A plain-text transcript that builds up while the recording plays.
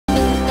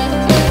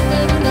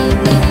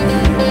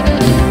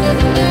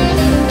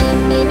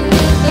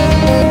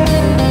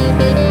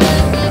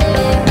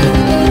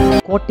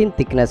Coating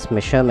thickness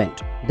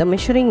measurement. The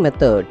measuring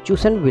method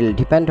chosen will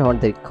depend on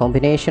the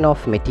combination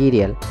of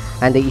material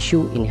and the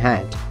issue in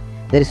hand.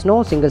 There is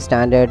no single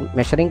standard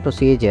measuring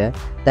procedure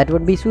that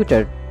would be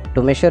suited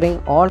to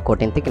measuring all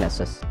coating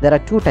thicknesses. There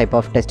are two types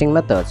of testing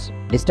methods,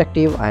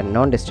 destructive and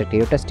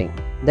non-destructive testing.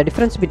 The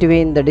difference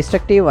between the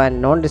destructive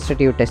and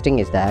non-destructive testing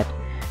is that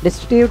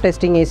destructive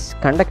testing is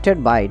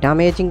conducted by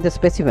damaging the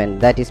specimen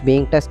that is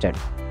being tested.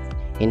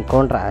 In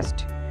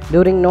contrast,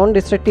 during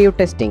non-destructive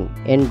testing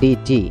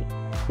 (NDT),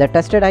 the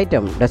tested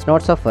item does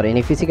not suffer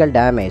any physical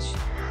damage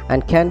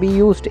and can be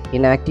used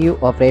in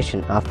active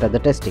operation after the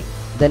testing.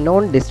 The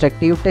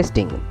non-destructive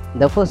testing,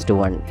 the first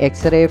one,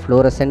 X-ray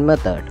fluorescent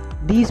method.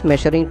 These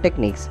measuring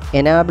techniques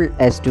enable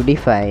us to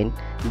define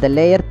the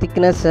layer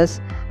thicknesses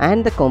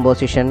and the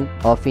composition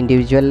of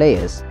individual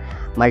layers,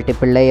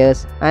 multiple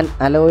layers and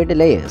alloyed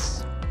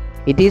layers.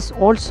 It is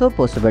also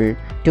possible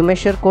to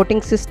measure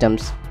coating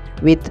systems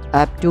with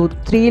up to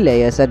 3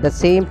 layers at the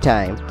same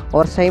time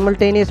or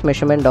simultaneous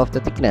measurement of the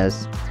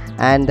thickness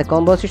and the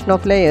composition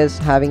of layers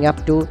having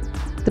up to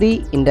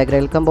 3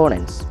 integral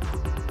components.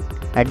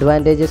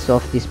 Advantages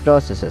of these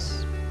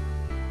processes: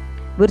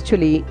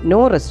 virtually no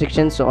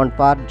restrictions on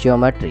part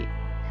geometry,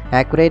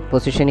 accurate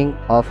positioning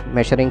of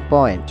measuring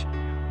point,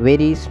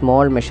 very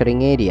small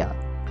measuring area,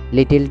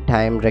 little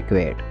time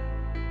required.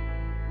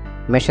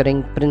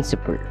 Measuring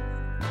principle: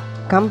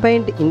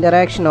 combined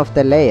interaction of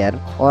the layer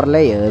or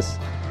layers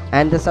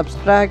and the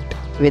substrate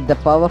with the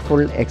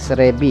powerful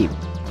X-ray beam.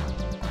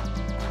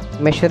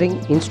 Measuring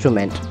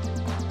instrument: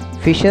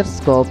 Fisher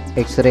Scope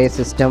X-ray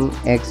System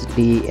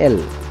XDL.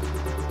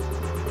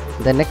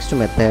 The next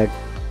method,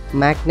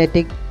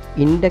 magnetic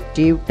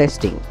inductive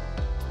testing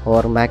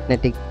or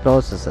magnetic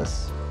processes.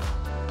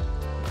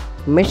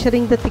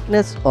 Measuring the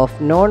thickness of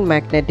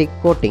non-magnetic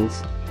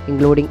coatings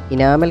including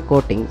enamel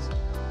coatings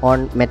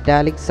on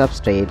metallic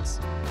substrates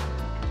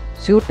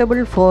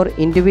suitable for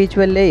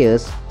individual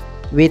layers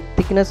with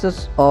thicknesses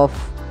of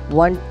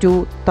 1 to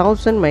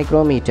 1000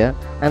 micrometer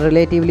and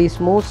relatively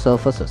smooth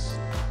surfaces.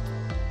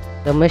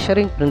 The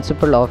measuring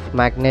principle of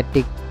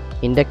magnetic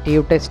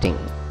inductive testing.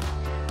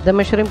 The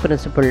measuring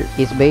principle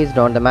is based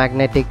on the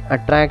magnetic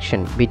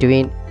attraction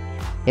between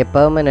a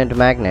permanent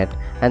magnet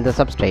and the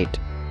substrate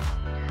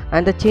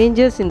and the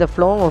changes in the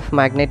flow of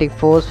magnetic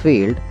force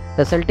field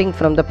resulting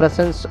from the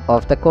presence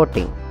of the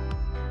coating.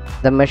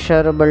 The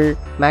measurable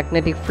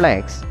magnetic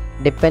flux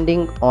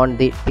depending on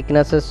the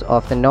thicknesses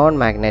of the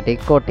non-magnetic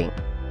coating.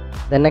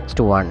 The next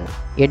one,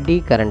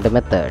 eddy current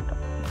method.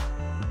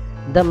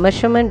 The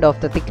measurement of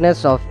the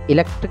thickness of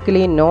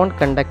electrically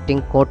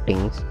non-conducting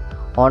coatings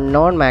on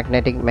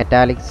non-magnetic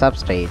metallic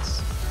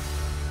substrates.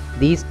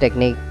 This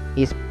technique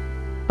is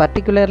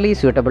particularly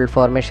suitable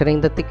for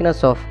measuring the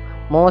thickness of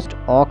most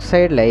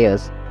oxide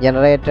layers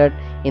generated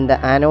in the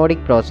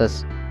anodic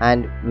process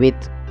and with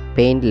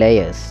paint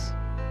layers.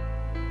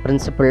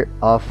 Principle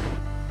of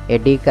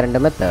eddy current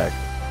method.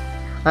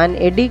 An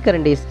eddy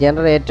current is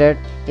generated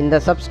in the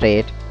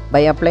substrate by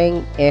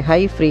applying a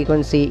high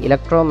frequency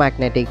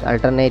electromagnetic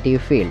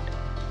alternative field.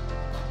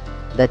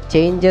 The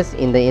changes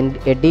in the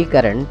eddy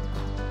current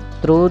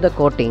through the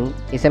coating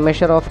is a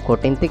measure of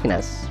coating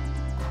thickness.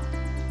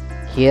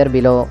 Here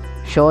below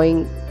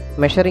showing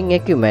measuring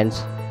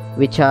equipments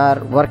which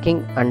are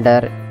working under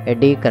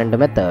eddy current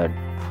method.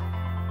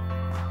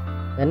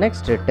 The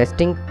next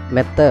testing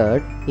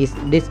method is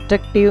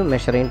destructive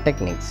measuring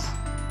techniques.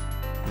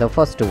 The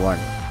first one,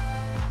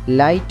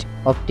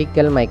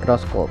 light-optical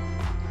microscope.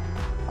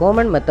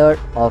 Common method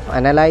of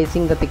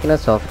analyzing the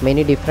thickness of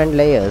many different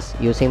layers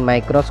using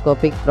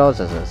microscopic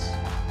processes.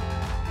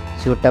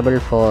 Suitable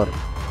for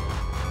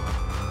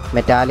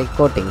metallic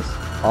coatings,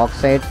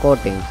 oxide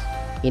coatings,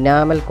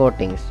 enamel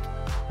coatings,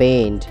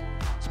 paint,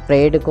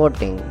 sprayed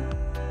coating,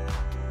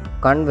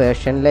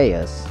 conversion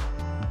layers.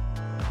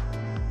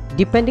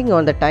 Depending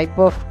on the type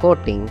of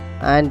coating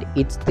and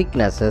its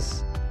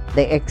thicknesses,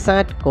 the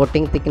exact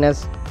coating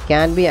thickness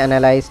can be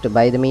analyzed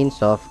by the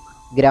means of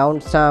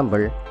ground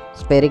sample,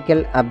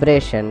 spherical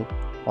abrasion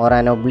or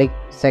an oblique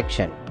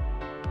section.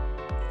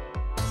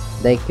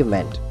 The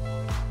equipment: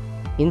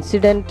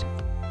 incident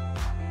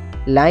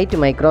light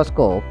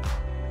microscope,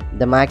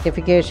 the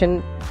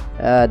magnification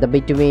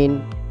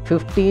between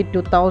 50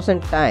 to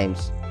 1000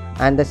 times,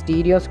 and the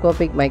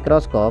stereoscopic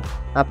microscope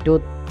up to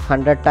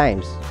 100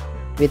 times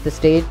with the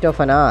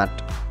state-of-an-art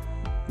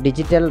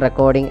digital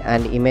recording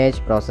and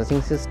image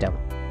processing system.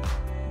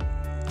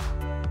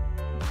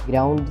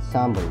 Ground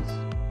samples.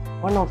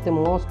 One of the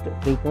most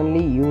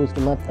frequently used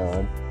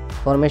methods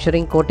for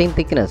measuring coating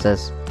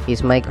thicknesses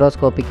is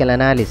microscopic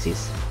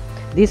analysis.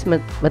 This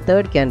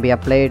method can be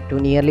applied to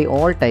nearly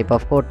all types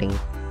of coating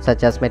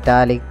such as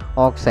metallic,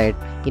 oxide,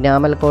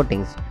 enamel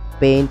coatings,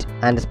 paint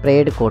and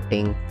sprayed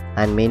coating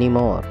and many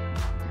more.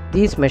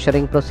 This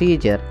measuring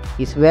procedure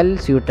is well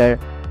suited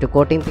to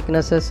coating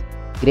thicknesses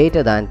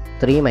greater than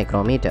 3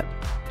 micrometer.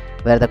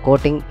 Where the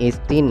coating is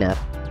thinner,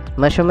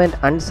 measurement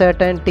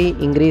uncertainty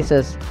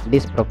increases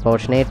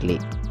disproportionately.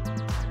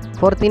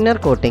 For thinner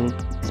coating,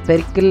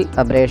 spherical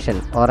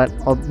abrasion or an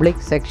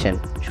oblique section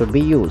should be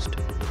used,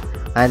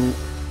 and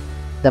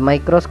The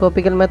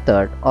microscopical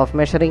method of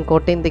measuring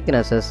coating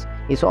thicknesses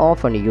is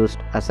often used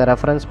as a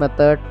reference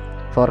method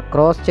for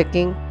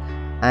cross-checking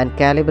and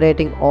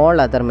calibrating all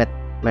other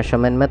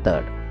measurement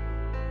methods.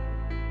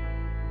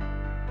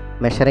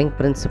 Measuring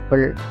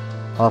principle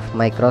of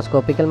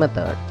microscopical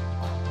method.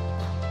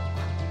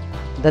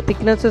 The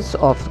thicknesses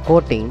of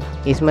coating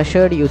is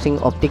measured using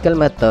optical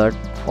method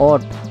or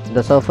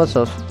the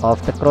surfaces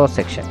of the cross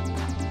section.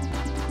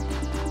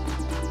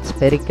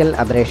 Spherical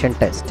abrasion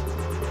test.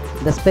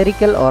 The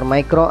spherical or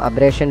micro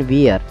abrasion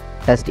wear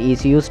test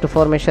is used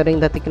for measuring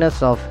the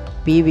thickness of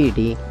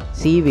PVD,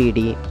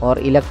 CVD or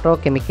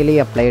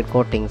electrochemically applied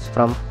coatings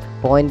from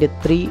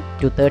 0.3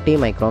 to 30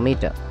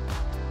 micrometer.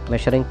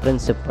 Measuring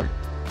principle.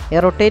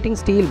 A rotating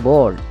steel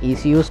ball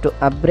is used to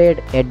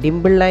abrade a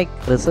dimple-like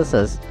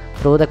recesses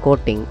through the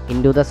coating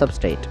into the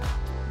substrate.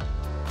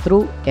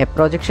 Through a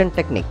projection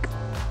technique,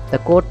 the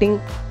coating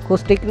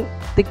whose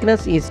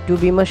thickness is to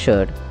be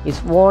measured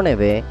is worn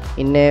away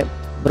in a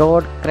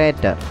broad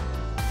crater.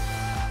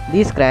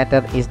 This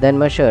crater is then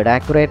measured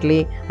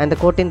accurately and the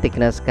coating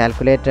thickness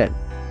calculated.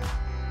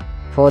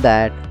 For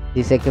that,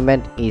 this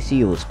equipment is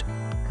used.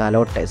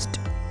 Call-out test.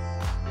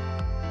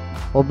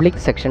 Oblique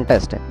section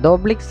test. The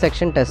oblique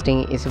section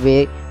testing is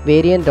a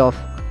variant of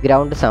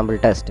ground sample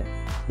test.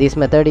 This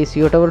method is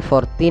suitable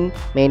for thin,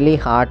 mainly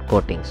hard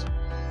coatings.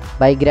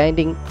 By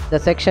grinding the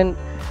section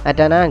at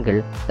an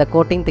angle, the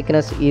coating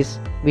thickness is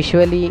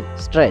visually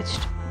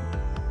stretched,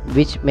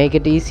 which make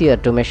it easier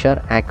to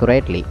measure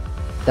accurately.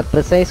 The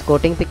precise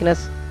coating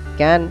thickness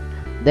can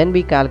then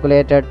be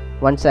calculated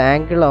once the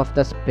angle of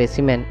the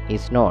specimen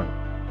is known.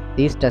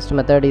 This test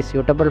method is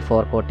suitable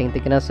for coating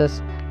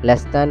thicknesses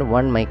less than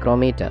 1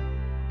 micrometer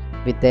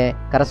with a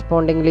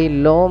correspondingly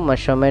low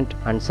measurement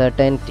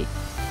uncertainty.